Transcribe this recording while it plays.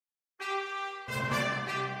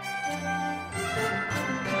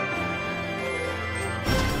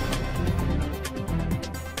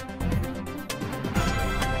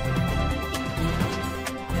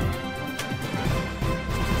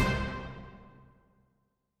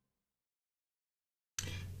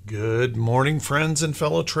Good morning, friends and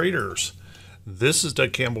fellow traders. This is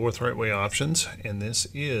Doug Campbell with Right Way Options, and this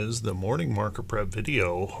is the morning market prep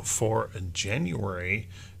video for January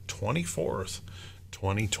 24th,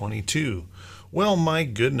 2022. Well, my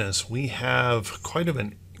goodness, we have quite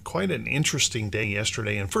an interesting day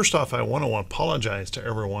yesterday. And first off, I want to apologize to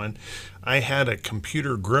everyone. I had a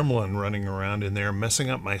computer gremlin running around in there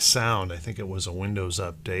messing up my sound. I think it was a Windows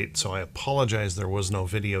update, so I apologize there was no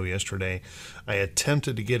video yesterday. I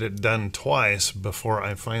attempted to get it done twice before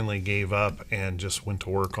I finally gave up and just went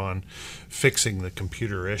to work on fixing the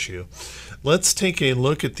computer issue. Let's take a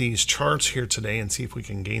look at these charts here today and see if we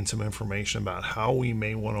can gain some information about how we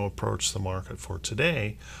may want to approach the market for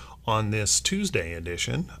today on this Tuesday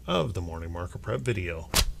edition of the Morning Market Prep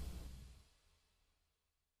video.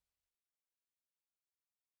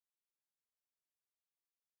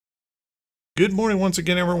 Good morning once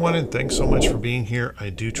again, everyone, and thanks so much for being here.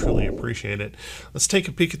 I do truly appreciate it. Let's take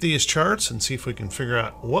a peek at these charts and see if we can figure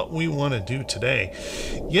out what we want to do today.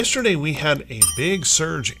 Yesterday, we had a big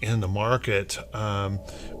surge in the market,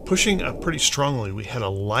 pushing up pretty strongly. We had a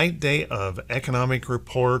light day of economic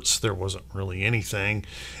reports. There wasn't really anything,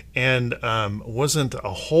 and wasn't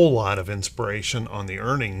a whole lot of inspiration on the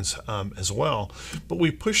earnings as well. But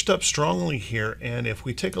we pushed up strongly here, and if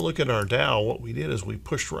we take a look at our Dow, what we did is we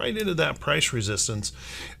pushed right into that price resistance,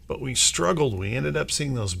 but we struggled. We ended up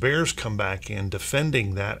seeing those bears come back in,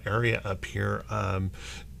 defending that area up here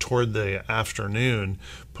toward the afternoon,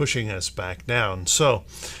 pushing us back down. So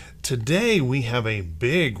today we have a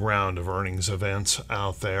big round of earnings events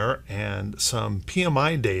out there and some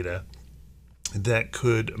PMI data that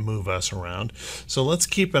could move us around. So let's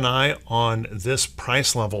keep an eye on this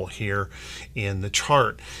price level here in the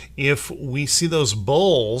chart. If we see those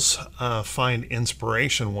bulls find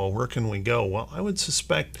inspiration, well, where can we go? Well, I would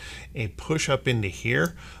suspect a push up into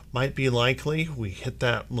here might be likely. We hit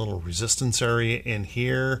that little resistance area in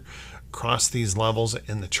here, across these levels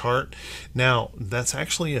in the chart. Now, that's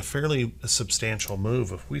actually a fairly substantial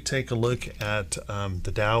move. If we take a look at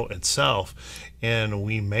the Dow itself and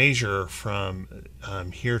we measure from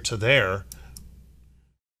here to there,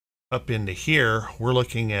 up into here, we're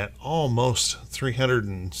looking at almost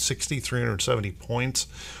 360, 370 points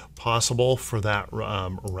possible for that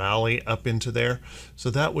rally up into there.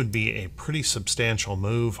 So that would be a pretty substantial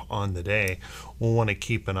move on the day. We'll want to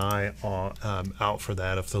keep an eye on, out for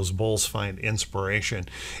that if those bulls find inspiration.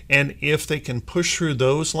 And if they can push through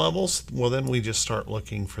those levels, well, then we just start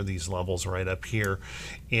looking for these levels right up here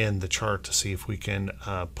in the chart to see if we can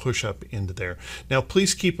push up into there. Now,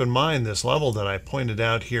 please keep in mind this level that I pointed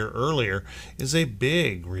out here earlier is a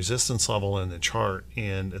big resistance level in the chart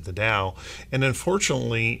in the Dow. And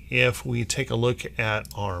unfortunately, if we take a look at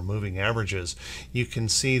our moving averages, you can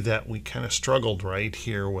see that we kind of struggled right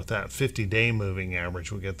here with that 50-day moving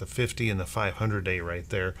average. We get the 50 and the 500-day right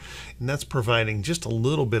there, and that's providing just a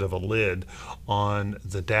little bit of a lid on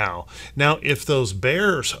the Dow. Now, if those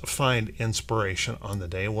bears find inspiration on the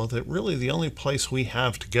day, well, that really the only place we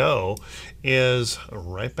have to go is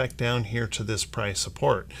right back down here to this price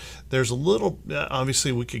support. There's a little,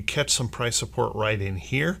 obviously we could catch some price support right in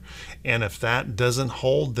here, and if that doesn't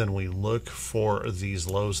hold, then we look for these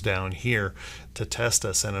lows down here to test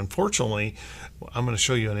us. And unfortunately, I'm going to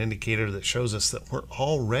show you an indicator that shows us that we're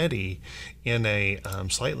already in a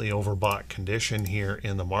slightly overbought condition here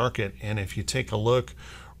in the market. And if you take a look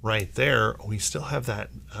right there, we still have that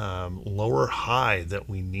lower high that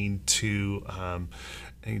we need to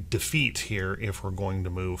defeat here if we're going to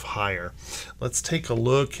move higher. Let's take a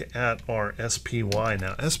look at our SPY.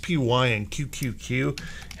 Now, SPY and QQQ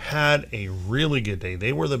had a really good day.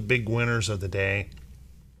 They were the big winners of the day.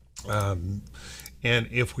 And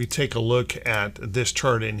if we take a look at this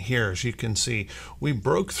chart in here, as you can see, we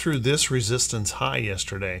broke through this resistance high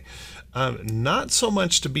yesterday. Not so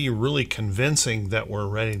much to be really convincing that we're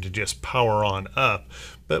ready to just power on up,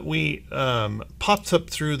 but we popped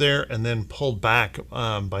up through there and then pulled back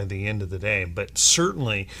by the end of the day. But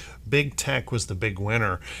certainly, big tech was the big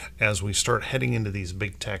winner. As we start heading into these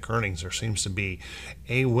big tech earnings, there seems to be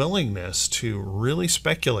a willingness to really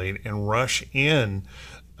speculate and rush in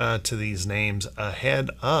to these names ahead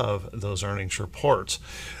of those earnings reports.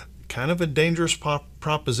 Kind of a dangerous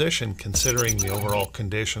proposition considering the overall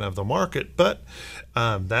condition of the market, but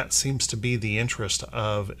that seems to be the interest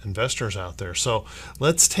of investors out there. So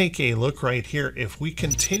let's take a look right here. If we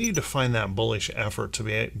continue to find that bullish effort to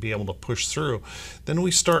be able to push through, then we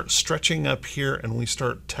start stretching up here and we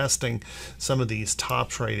start testing some of these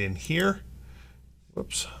tops right in here.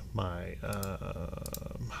 Whoops, my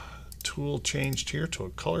tool changed here to a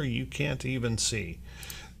color you can't even see.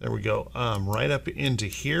 There we go. Right up into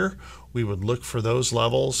here, we would look for those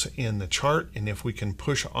levels in the chart, and if we can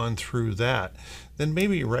push on through that, then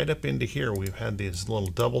maybe right up into here. We've had this little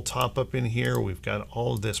double top up in here. We've got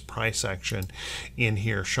all of this price action in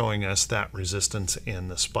here showing us that resistance in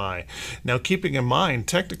the SPY. Now, keeping in mind,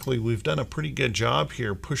 technically, we've done a pretty good job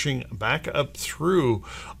here pushing back up through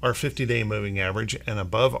our 50-day moving average and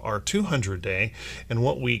above our 200-day. And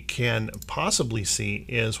what we can possibly see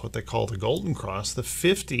is what they call the golden cross. The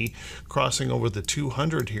 50 crossing over the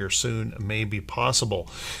 200 here soon may be possible.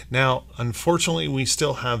 Now, unfortunately, we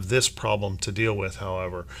still have this problem to deal with,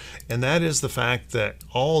 however, and that is the fact that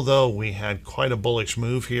although we had quite a bullish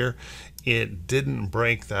move here, it didn't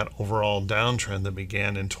break that overall downtrend that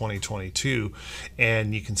began in 2022,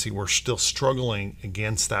 and you can see we're still struggling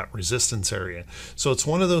against that resistance area. So it's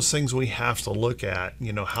one of those things we have to look at,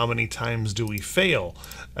 how many times do we fail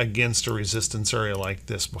against a resistance area like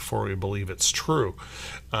this before we believe it's true.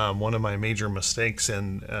 One of my major mistakes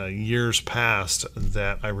in years past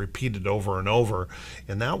that I repeated over and over,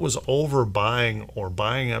 and that was overbuying or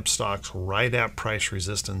buying up stocks right at price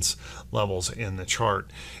resistance levels in the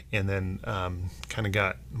chart, and then kind of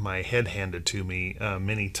got my head handed to me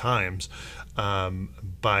many times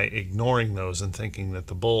by ignoring those and thinking that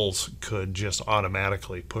the bulls could just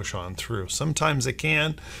automatically push on through. Sometimes it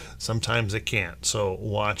can, sometimes it can't. So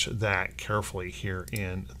watch that carefully here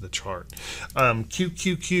in the chart.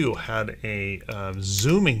 QQQ had a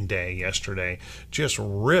zooming day yesterday, just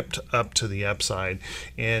ripped up to the upside.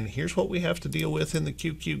 And here's what we have to deal with in the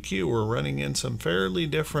QQQ. We're running in some fairly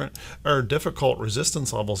difficult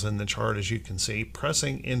resistance levels in the chart, as you can see,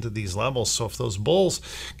 pressing into these levels. So if those bulls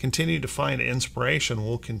continue to find inspiration,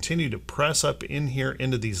 we'll continue to press up in here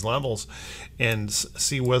into these levels and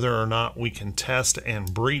see whether or not we can test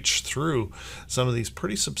and breach through some of these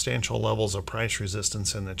pretty substantial levels of price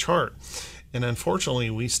resistance in the chart. And unfortunately,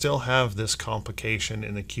 we still have this complication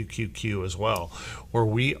in the QQQ as well, where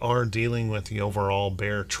we are dealing with the overall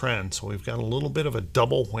bear trend. So we've got a little bit of a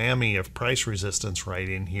double whammy of price resistance right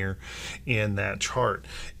in here in that chart.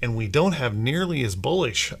 And we don't have nearly as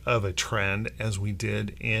bullish of a trend as we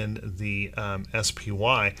did in the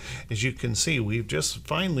SPY. As you can see, we've just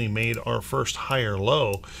finally made our first higher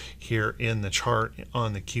low here in the chart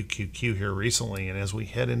on the QQQ here recently. And as we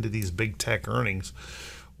head into these big tech earnings,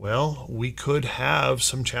 well, we could have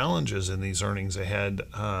some challenges in these earnings ahead.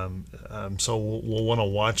 So we'll want to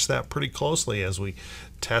watch that pretty closely as we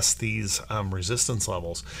test these resistance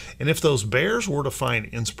levels. And if those bears were to find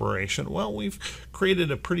inspiration, well, we've created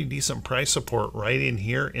a pretty decent price support right in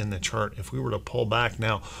here in the chart if we were to pull back.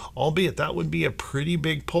 Now, albeit that would be a pretty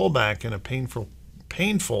big pullback and a painful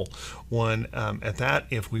one at that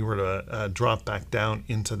if we were to drop back down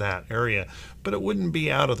into that area, but it wouldn't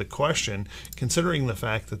be out of the question considering the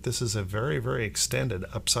fact that this is a very, very extended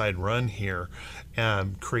upside run here,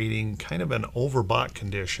 creating kind of an overbought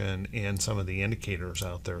condition in some of the indicators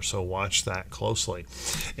out there. So watch that closely.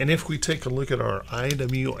 And if we take a look at our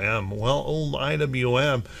IWM, well, old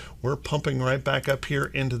IWM, we're pumping right back up here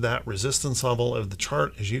into that resistance level of the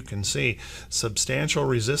chart. As you can see, substantial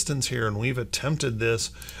resistance here, and we've attempted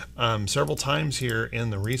this several times here in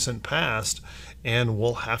the recent past, and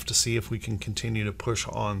we'll have to see if we can continue to push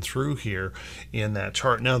on through here in that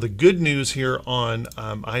chart. Now, the good news here on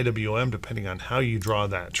IWM, depending on how you draw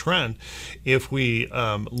that trend, if we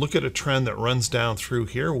look at a trend that runs down through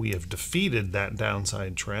here, we have defeated that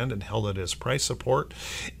downside trend and held it as price support.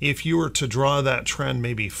 If you were to draw that trend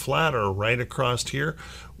maybe flatter right across here,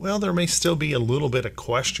 well, there may still be a little bit of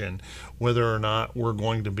question whether or not we're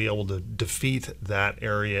going to be able to defeat that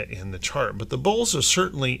area in the chart. But the bulls are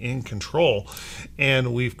certainly in control,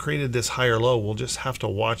 and we've created this higher low. We'll just have to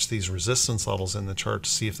watch these resistance levels in the chart to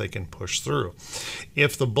see if they can push through.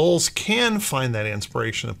 If the bulls can find that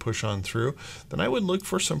inspiration to push on through, then I would look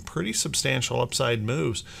for some pretty substantial upside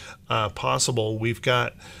moves possible. We've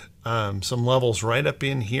got some levels right up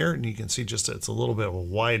in here, and you can see just it's a little bit of a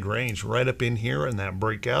wide range right up in here in that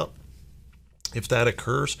breakout. If that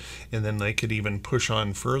occurs, and then they could even push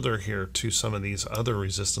on further here to some of these other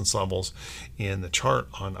resistance levels in the chart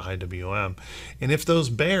on IWM. And if those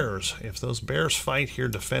bears fight here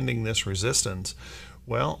defending this resistance,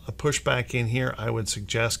 well, a pushback in here, I would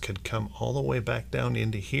suggest, could come all the way back down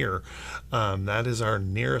into here. That is our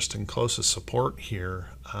nearest and closest support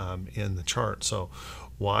here in the chart. So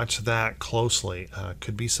watch that closely.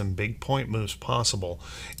 Could be some big point moves possible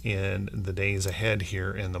in the days ahead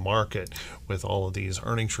here in the market with all of these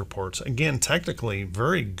earnings reports. Again, technically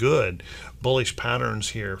very good bullish patterns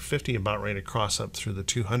here. 50 about ready to cross up through the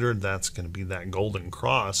 200. That's going to be that golden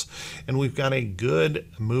cross. And we've got a good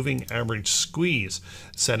moving average squeeze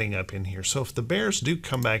setting up in here. So if the bears do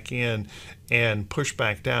come back in and push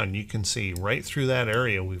back down, you can see right through that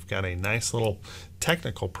area we've got a nice little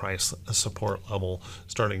technical price support level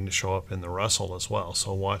starting to show up in the Russell as well.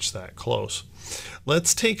 So watch that close.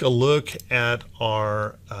 Let's take a look at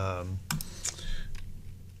our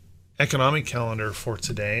economic calendar for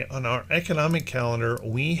today. On our economic calendar,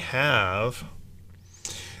 we have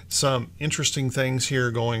some interesting things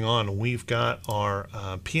here going on. We've got our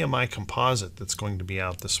PMI composite that's going to be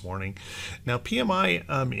out this morning. Now,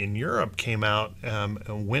 PMI in Europe came out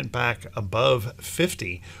and went back above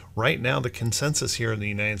 50. Right now, the consensus here in the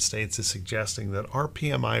United States is suggesting that our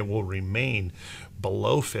PMI will remain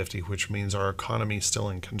below 50, which means our economy is still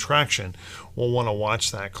in contraction. We'll want to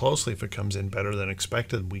watch that closely. If it comes in better than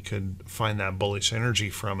expected, we could find that bullish energy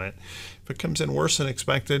from it. If it comes in worse than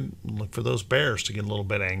expected, look for those bears to get a little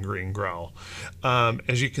bit angry and growl.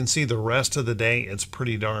 As you can see, the rest of the day, it's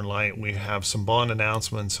pretty darn light. We have some bond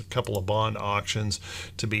announcements, a couple of bond auctions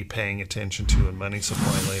to be paying attention to, and money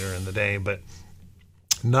supply later in the day, but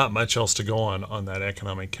not much else to go on that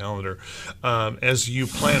economic calendar. As you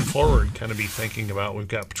plan forward, kind of be thinking about, we've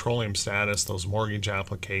got petroleum status, those mortgage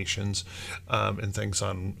applications, and things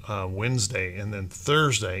on Wednesday, and then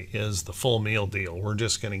Thursday is the full meal deal. We're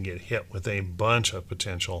just going to get hit with a bunch of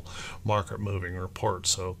potential market moving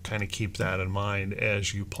reports, so kind of keep that in mind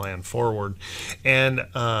as you plan forward. And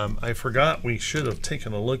I forgot, we should have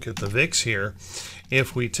taken a look at the VIX here.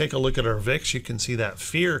 If we take a look at our VIX, you can see that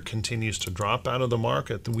fear continues to drop out of the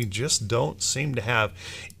market. We just don't seem to have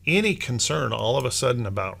any concern all of a sudden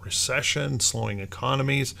about recession, slowing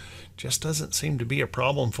economies. Just doesn't seem to be a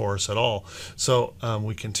problem for us at all. So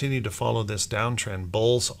we continue to follow this downtrend.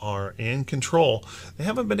 Bulls are in control. They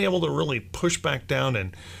haven't been able to really push back down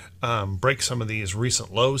and break some of these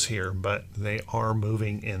recent lows here, but they are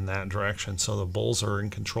moving in that direction. So the bulls are in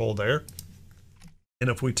control there. And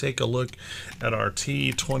if we take a look at our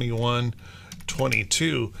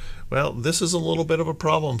T2122, well, this is a little bit of a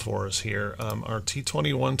problem for us here. Our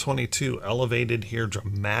T2122 elevated here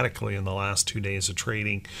dramatically in the last 2 days of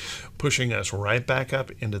trading, pushing us right back up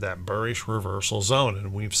into that bearish reversal zone.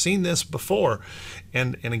 And we've seen this before.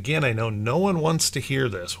 And again, I know no one wants to hear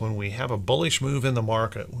this. When we have a bullish move in the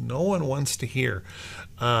market, no one wants to hear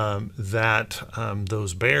that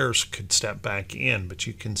those bears could step back in. But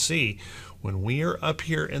you can see, when we are up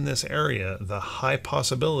here in this area, the high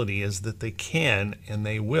possibility is that they can and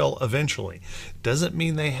they will eventually. Doesn't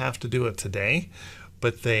mean they have to do it today,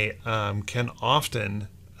 but they can often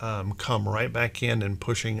come right back in and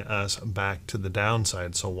pushing us back to the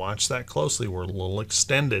downside. So watch that closely. We're a little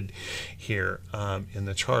extended here in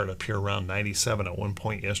the chart up here around 97. At one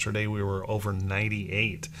point yesterday, we were over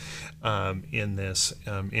 98 in this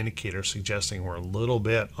indicator, suggesting we're a little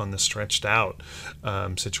bit on the stretched out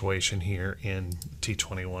situation here in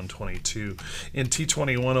T2122. In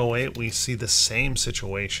T2108, we see the same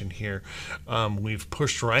situation here. We've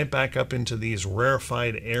pushed right back up into these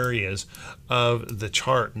rarefied areas of the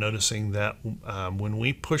chart, noticing that when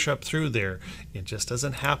we push up through there, it just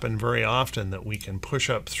doesn't happen very often that we can push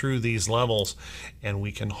up through these levels and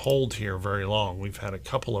we can hold here very long. We've had a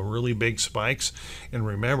couple of really big spikes, and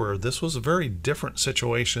remember, this was a very different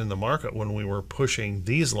situation in the market when we were pushing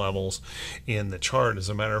these levels in the chart. As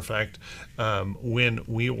a matter of fact, when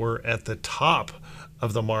we were at the top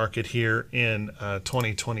of the market here in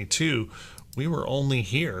 2022, we were only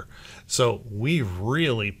here. So we've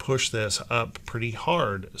really pushed this up pretty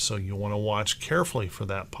hard. So you want to watch carefully for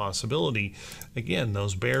that possibility. Again,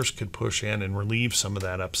 those bears could push in and relieve some of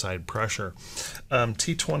that upside pressure.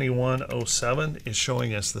 T2107 is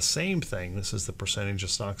showing us the same thing. This is the percentage of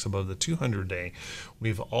stocks above the 200-day.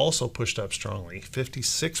 We've also pushed up strongly,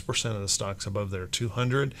 56% of the stocks above their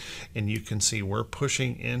 200, and you can see we're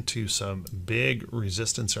pushing into some big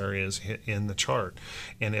resistance areas in the chart,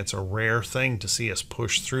 and it's a rare thing to see us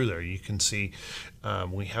push through there. You can see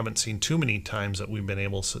we haven't seen too many times that we've been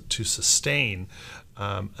able to sustain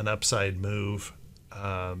an upside move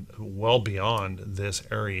well beyond this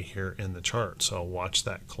area here in the chart. So watch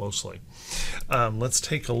that closely. Let's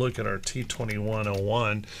take a look at our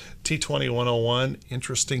T2101. T2101,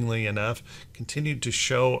 interestingly enough, continued to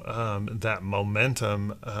show that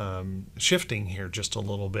momentum shifting here just a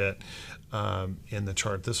little bit. in the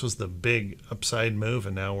chart. This was the big upside move,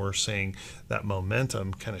 and now we're seeing that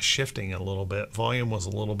momentum kind of shifting a little bit. Volume was a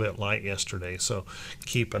little bit light yesterday, so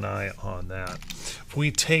keep an eye on that. If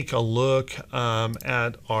we take a look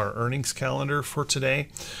at our earnings calendar for today,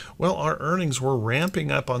 well, our earnings, we're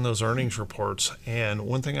ramping up on those earnings reports. And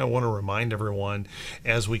one thing I want to remind everyone,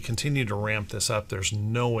 as we continue to ramp this up, there's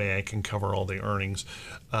no way I can cover all the earnings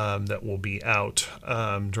that will be out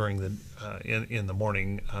during the in the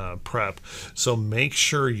morning prep. So make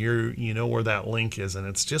sure you know where that link is, and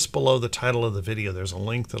it's just below the title of the video. There's a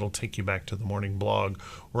link that'll take you back to the morning blog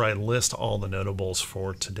where I list all the notables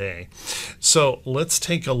for today. So let's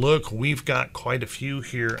take a look. We've got quite a few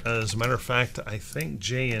here. As a matter of fact, I think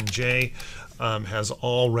J&J has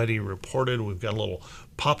already reported. We've got a little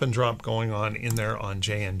pop and drop going on in there on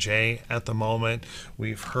J&J at the moment.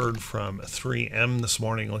 We've heard from 3M this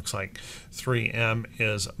morning. Looks like 3M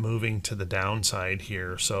is moving to the downside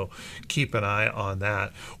here, so keep an eye on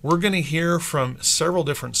that. We're going to hear from several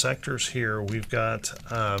different sectors here. We've got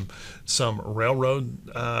some railroad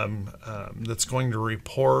that's going to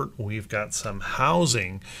report. We've got some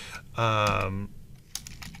housing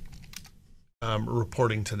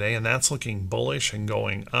reporting today, and that's looking bullish and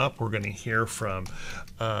going up. We're going to hear from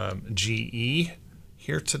GE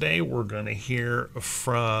here today. We're going to hear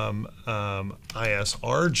from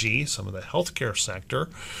ISRG, some of the healthcare sector.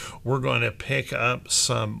 We're going to pick up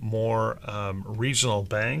some more regional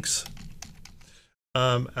banks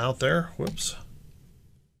out there. Whoops.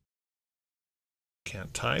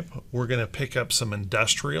 Can't type. We're going to pick up some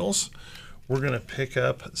industrials. We're going to pick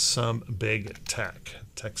up some big tech.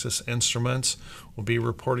 Texas Instruments will be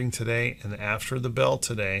reporting today, and after the bell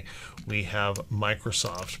today, we have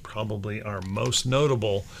Microsoft, probably our most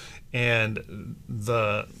notable, and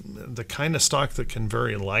the kind of stock that can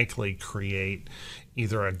very likely create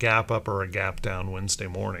either a gap up or a gap down Wednesday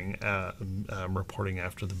morning, reporting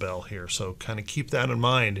after the bell here. So kind of keep that in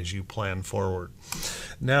mind as you plan forward.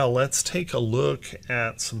 Now let's take a look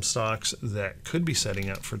at some stocks that could be setting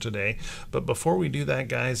up for today. But before we do that,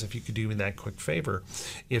 guys, if you could do me that quick favor,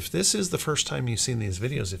 if this is the first time you've seen these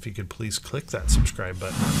videos, if you could please click that subscribe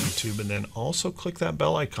button on YouTube, and then also click that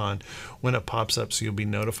bell icon when it pops up so you'll be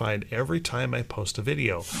notified every time I post a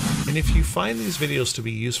video. And if you find these videos to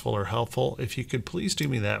be useful or helpful, if you could please do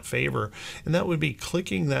me that favor, and that would be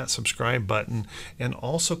clicking that subscribe button, and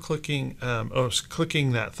also clicking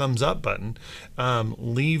that thumbs up button,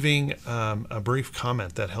 leaving a brief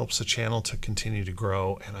comment that helps the channel to continue to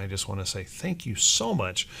grow. And I just want to say thank you so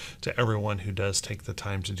much to everyone who does take the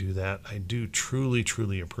time to do that. I do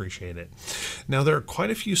truly appreciate it. Now, there are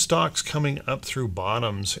quite a few stocks coming up through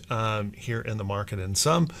bottoms here in the market, and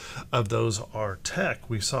some of those are tech.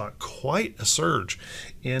 We saw quite a surge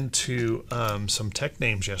into some tech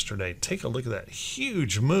names yesterday. Take a look at that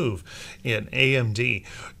huge move in AMD.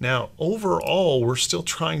 Now, overall, we're still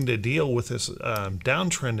trying to deal with this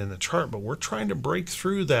downtrend in the chart, but we're trying to break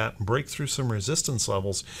through that, break through some resistance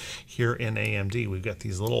levels here in AMD. We've got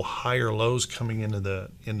these little higher lows coming into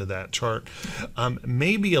that chart.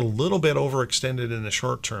 Maybe a little bit overextended in the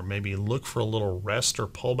short term. Maybe look for a little rest or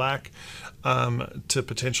pullback to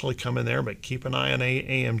potentially come in there, but keep an eye on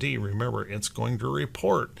AMD. Remember, it's going to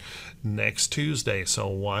report next Tuesday, so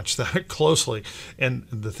watch that closely. And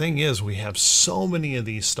the thing is, we have so many of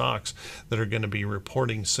these stocks that are going to be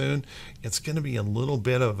reporting soon. It's going to be a little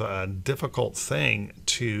bit of a difficult thing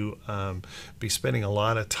to be spending a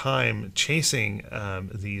lot of time chasing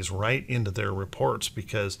these right into their reports,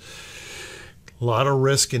 because a lot of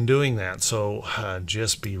risk in doing that, so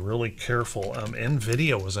just be really careful.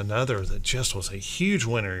 NVIDIA was another that just was a huge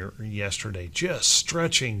winner yesterday, just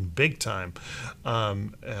stretching big time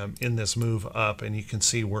in this move up, and you can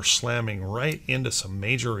see we're slamming right into some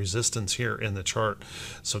major resistance here in the chart.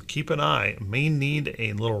 So keep an eye. May need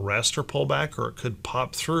a little rest or pullback, or it could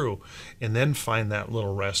pop through and then find that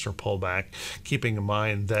little rest or pullback, keeping in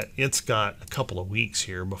mind that it's got a couple of weeks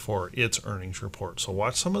here before its earnings report. So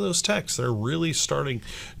watch some of those techs. They're really starting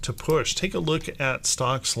to push. Take a look at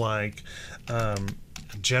stocks like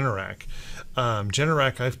Generac.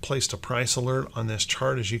 Generac, I've placed a price alert on this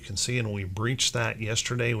chart, as you can see, and we breached that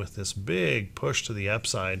yesterday with this big push to the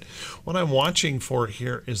upside. What I'm watching for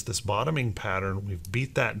here is this bottoming pattern. We've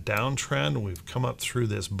beat that downtrend. We've come up through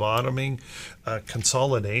this bottoming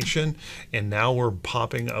consolidation, and now we're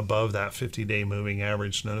popping above that 50-day moving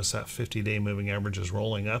average. Notice that 50-day moving average is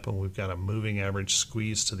rolling up, and we've got a moving average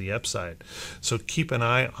squeeze to the upside. So keep an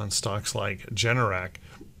eye on stocks like Generac.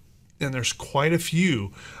 And there's quite a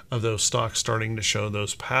few of those stocks starting to show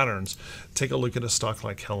those patterns. Take a look at a stock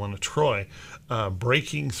like Helen of Troy,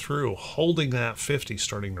 breaking through, holding that 50,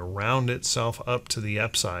 starting to round itself up to the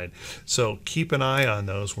upside. So keep an eye on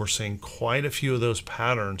those. We're seeing quite a few of those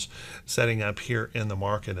patterns setting up here in the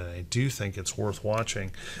market, and I do think it's worth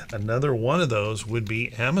watching. Another one of those would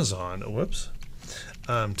be Amazon. Whoops.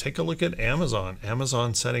 Take a look at Amazon.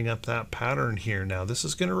 Amazon setting up that pattern here. Now, this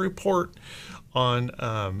is going to report on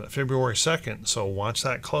February 2nd, so watch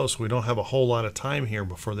that close. We don't have a whole lot of time here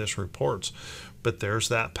before this reports, but there's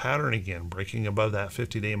that pattern again, breaking above that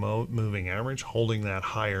 50-day moving average, holding that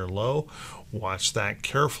higher low. Watch that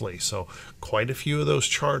carefully. So quite a few of those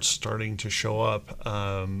charts starting to show up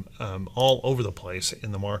all over the place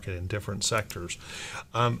in the market in different sectors.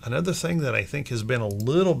 Another thing that I think has been a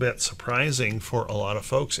little bit surprising for a lot of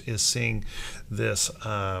folks is seeing this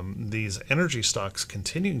these energy stocks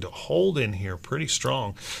continuing to hold in here pretty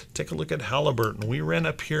strong. Take a look at Halliburton. We ran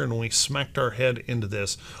up here and we smacked our head into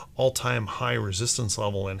this all-time high resistance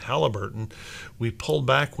level in Halliburton. We pulled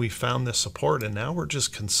back, we found this support, and now we're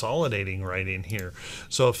just consolidating right in here.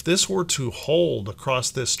 So if this were to hold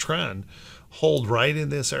across this trend, hold right in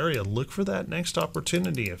this area, look for that next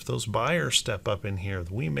opportunity. If those buyers step up in here,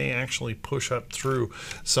 we may actually push up through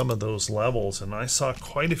some of those levels. And I saw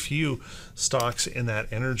quite a few stocks in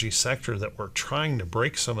that energy sector that were trying to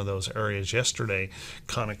break some of those areas yesterday.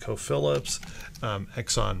 ConocoPhillips,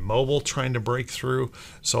 ExxonMobil trying to break through.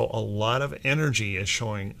 So a lot of energy is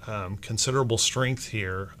showing considerable strength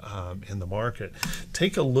here in the market.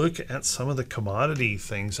 Take a look at some of the commodity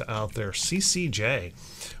things out there. CCJ.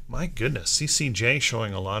 My goodness, CCJ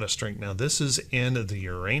showing a lot of strength. Now, this is in the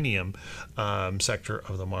uranium sector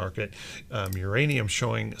of the market. Uranium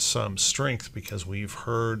showing some strength because we've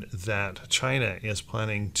heard that China is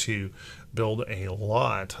planning to build a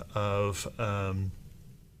lot of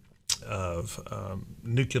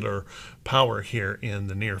nuclear power here in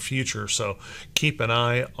the near future. So keep an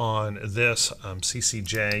eye on this.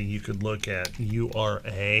 CCJ, you could look at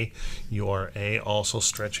URA also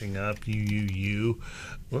stretching up, UUU.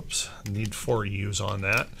 Whoops, need 4 U's on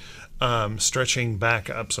that. Stretching back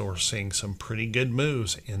up, so we're seeing some pretty good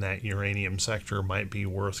moves in that uranium sector. Might be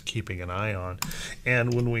worth keeping an eye on.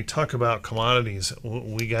 And when we talk about commodities,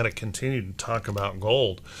 we got to continue to talk about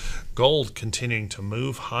gold. Gold continuing to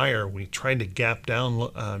move higher. We tried to gap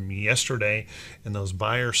down yesterday, and those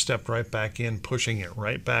buyers stepped right back in, pushing it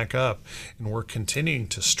right back up. And we're continuing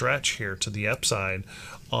to stretch here to the upside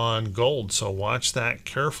on gold, so watch that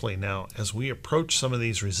carefully. Now, as we approach some of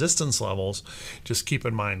these resistance levels, just keep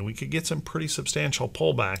in mind we could get some pretty substantial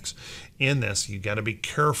pullbacks in this. You got to be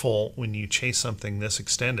careful when you chase something this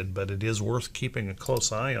extended, but it is worth keeping a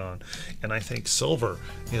close eye on. And I think silver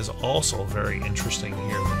is also very interesting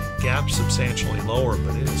here. The gap substantially lower,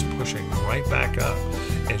 but it is pushing right back up,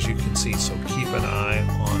 as you can see. So keep an eye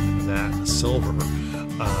on that silver in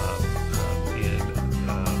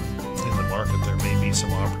the market. There may be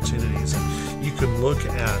some opportunities, and you can look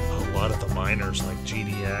at a lot of the miners like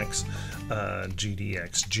GDX,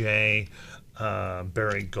 GDXJ,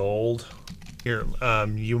 Barrick Gold. Here,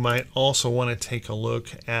 you might also want to take a look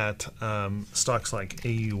at stocks like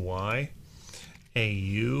AUY,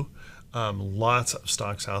 AU. Lots of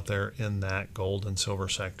stocks out there in that gold and silver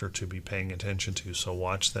sector to be paying attention to, so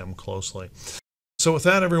watch them closely. So with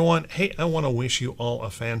that, everyone, hey, I want to wish you all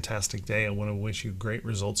a fantastic day. I want to wish you great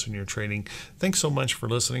results in your trading. Thanks so much for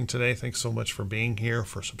listening today. Thanks so much for being here,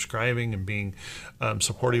 for subscribing and being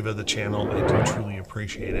supportive of the channel. I do truly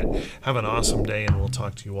appreciate it. Have an awesome day, and we'll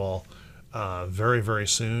talk to you all very, very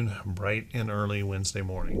soon, bright and early Wednesday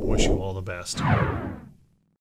morning. Wish you all the best.